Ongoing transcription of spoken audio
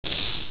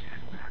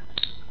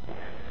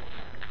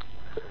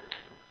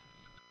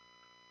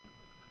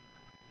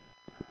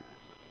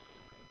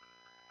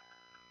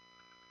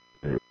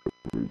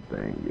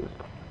hearing you.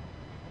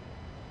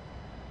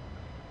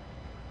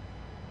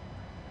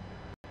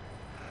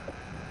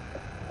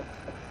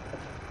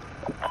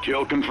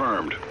 Kill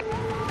confirmed.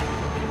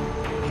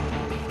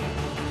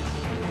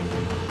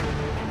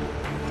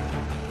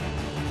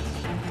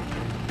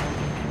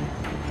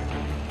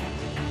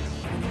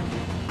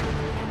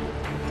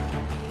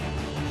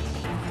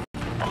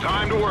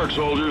 Time to work,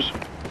 soldiers.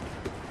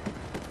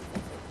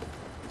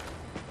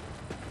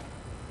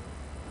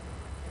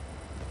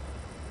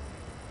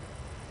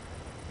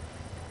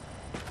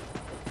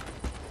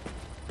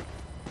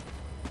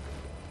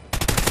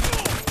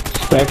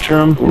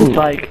 Spectrum, it's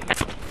like...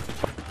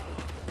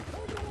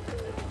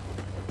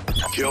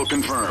 Kill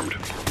confirmed.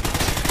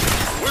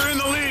 We're in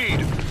the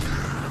lead!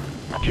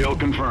 Kill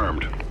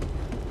confirmed.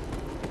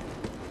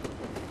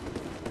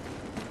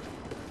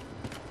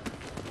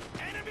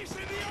 Enemies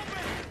in the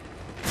open!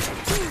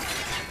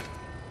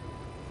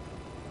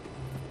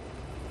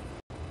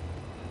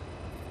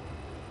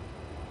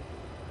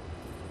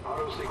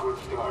 Auto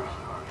sequence start.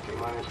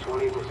 T-minus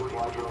 20 with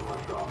supply drone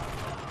left off.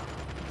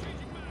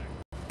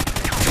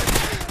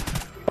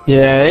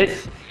 Yeah,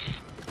 it's...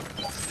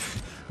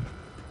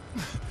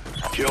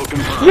 Kill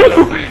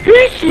confirmed.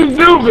 He's stupid!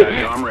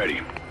 SATCOM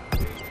ready.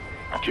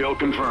 Kill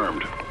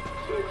confirmed. 6,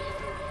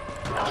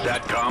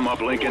 SATCOM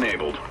uplink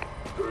enabled.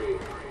 3,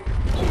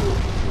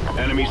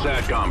 Enemy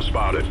SATCOM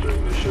spotted.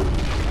 mission.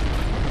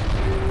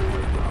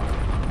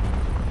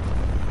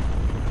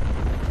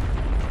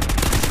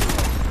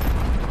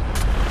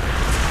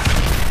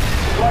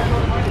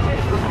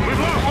 We've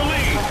lost the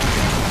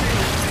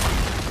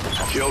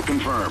lead! Kill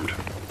confirmed.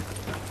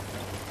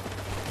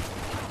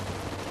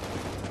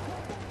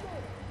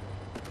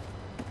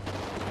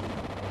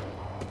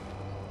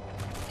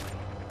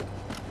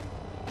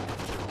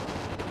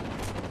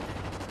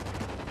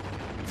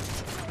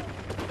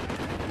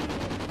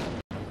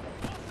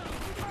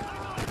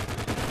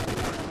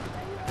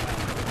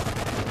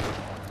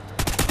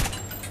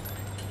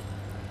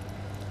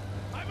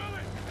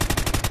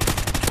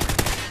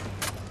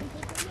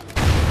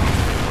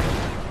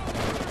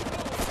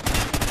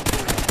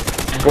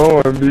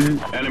 Go on,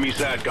 dude. Enemy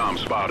SATCOM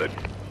spotted.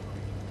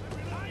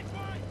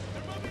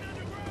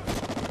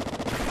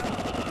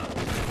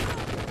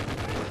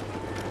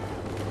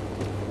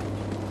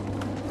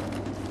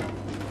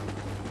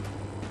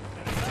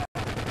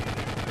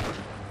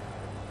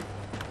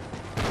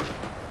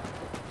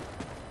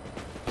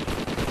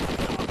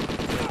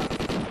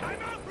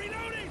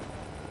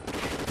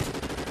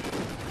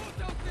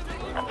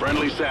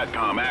 Friendly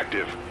SATCOM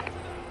active.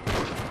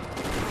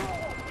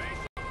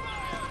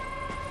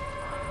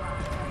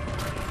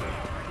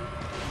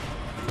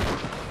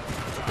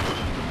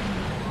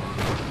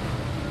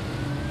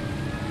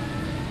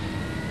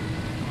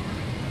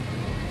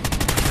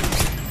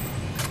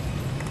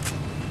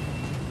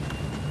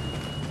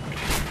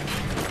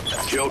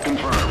 Kill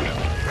confirmed.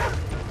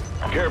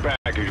 Care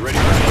package ready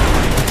for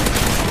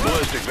deployment.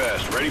 Ballistic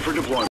vest ready for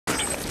deployment.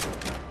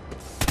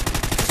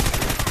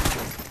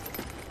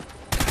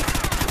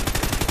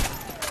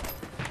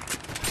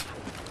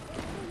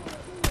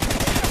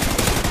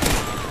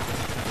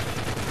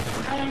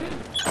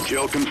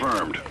 Kill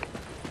confirmed.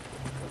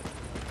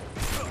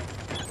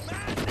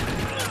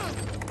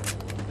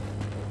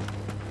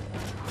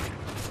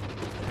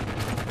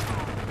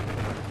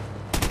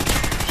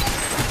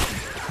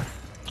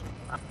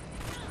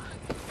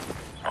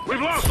 We've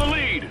lost the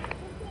lead!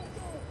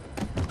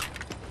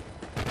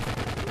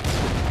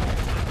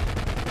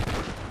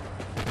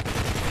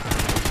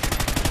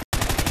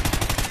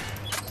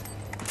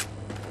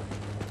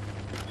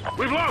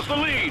 We've lost the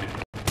lead!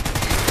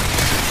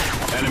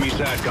 Enemy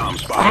SATCOM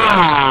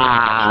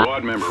spotted.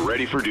 Squad member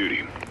ready for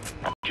duty.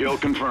 Kill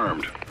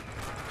confirmed.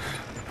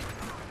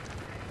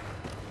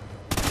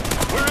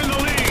 We're in the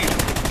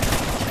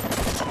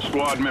lead!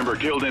 Squad member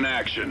killed in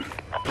action.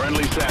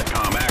 Friendly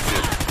SATCOM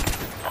active.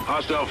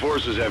 Hostile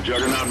forces have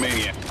Juggernaut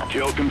Maniac.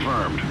 Kill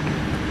confirmed.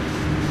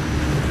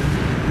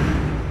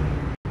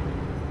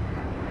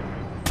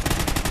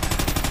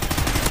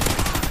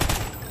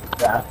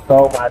 I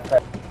stole my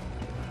time.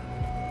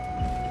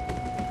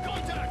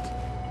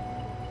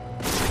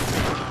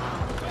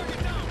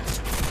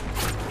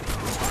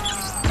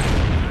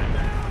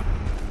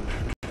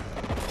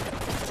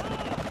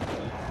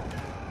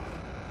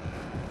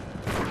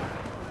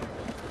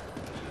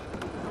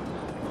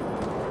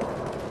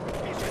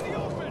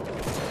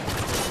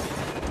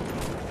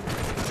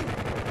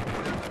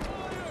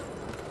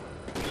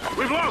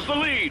 We've lost the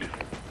lead!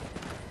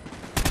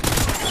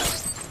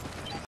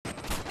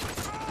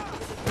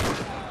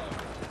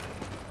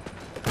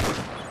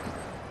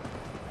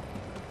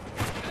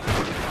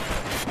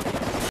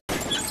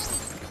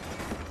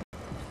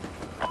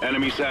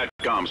 Enemy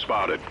SATCOM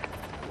spotted.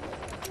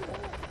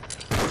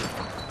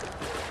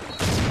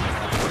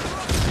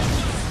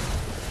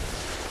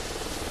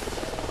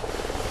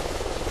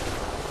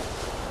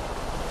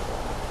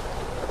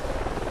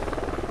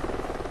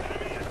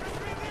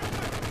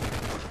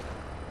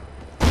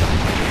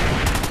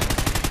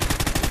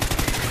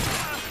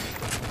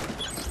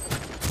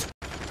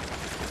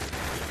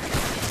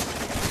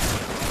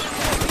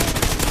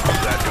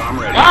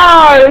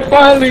 they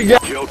finally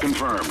got. Kill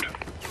confirmed.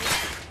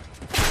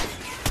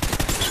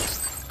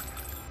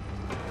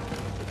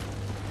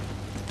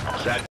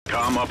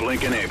 SATCOM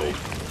uplink enabled.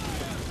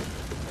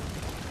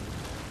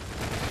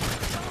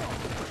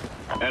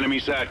 Enemy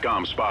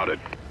SATCOM spotted.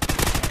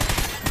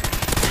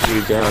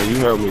 You down. You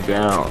held me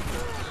down.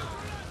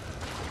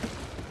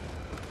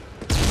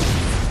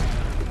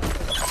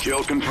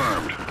 Kill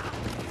confirmed.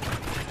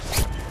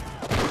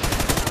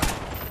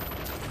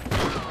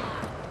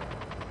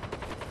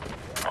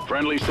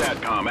 Friendly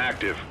SATCOM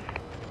active.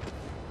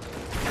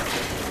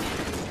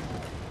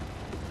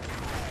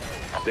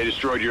 They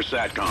destroyed your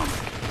SATCOM.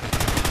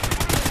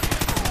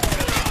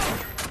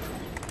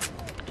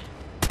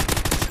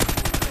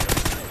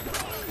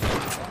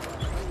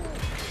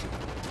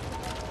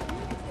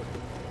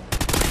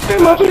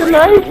 Came up with a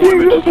knife.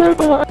 You just right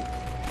behind.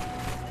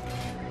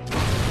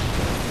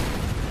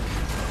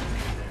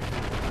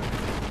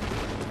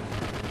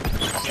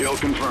 Kill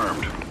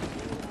confirmed.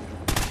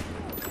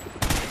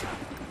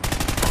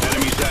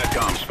 Enemy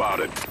SATCOM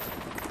spotted.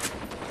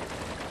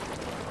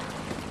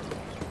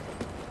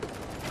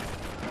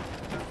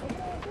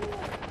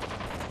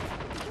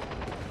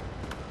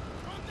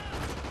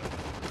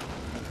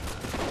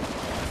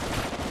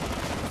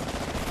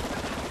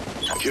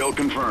 Kill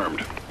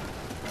confirmed.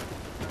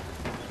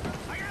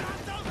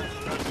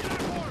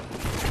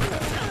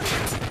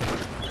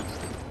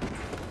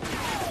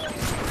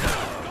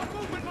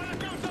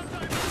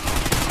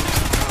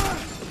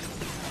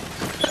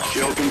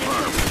 Kill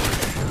confirmed.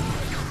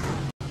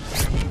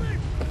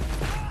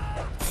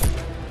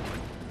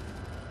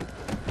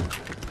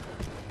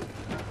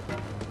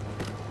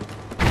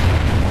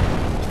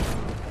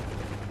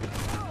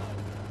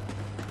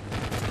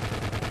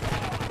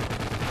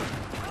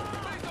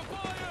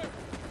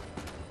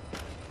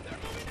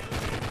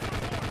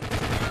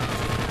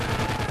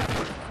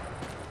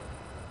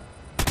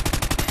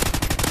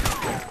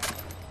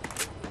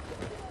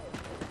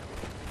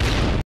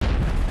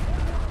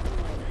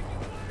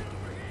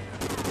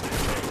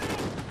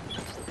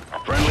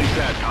 Friendly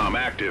SATCOM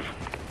active.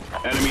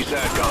 Enemy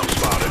SATCOM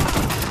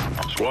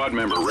spotted. Squad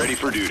member ready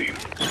for duty.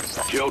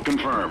 Kill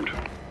confirmed.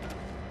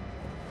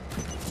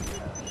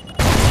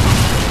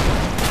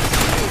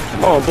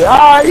 Oh,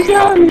 ah, you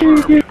got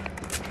me.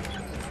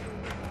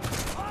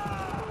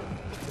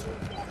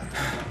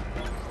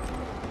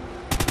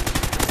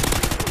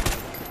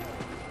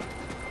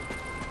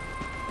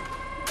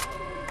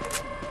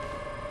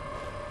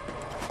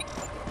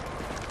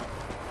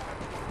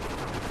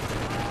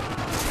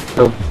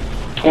 So,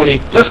 20.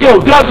 Let's go.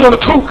 Guns on the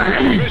poop.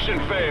 Mission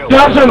failed.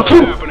 Guns on the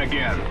Don't poop. happen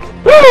again.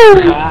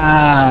 Woo!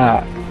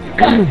 Ah.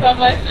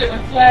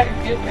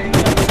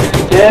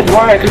 That's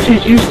why, because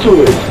he's used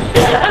to it.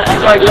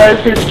 He's like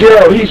Larry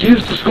Fitzgerald. He's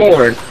used to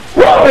scoring.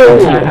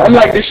 Whoa! I'm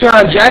like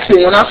Deshaun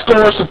Jackson when I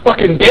score some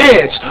fucking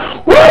dance.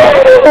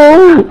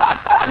 Whoa!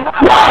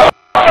 Whoa!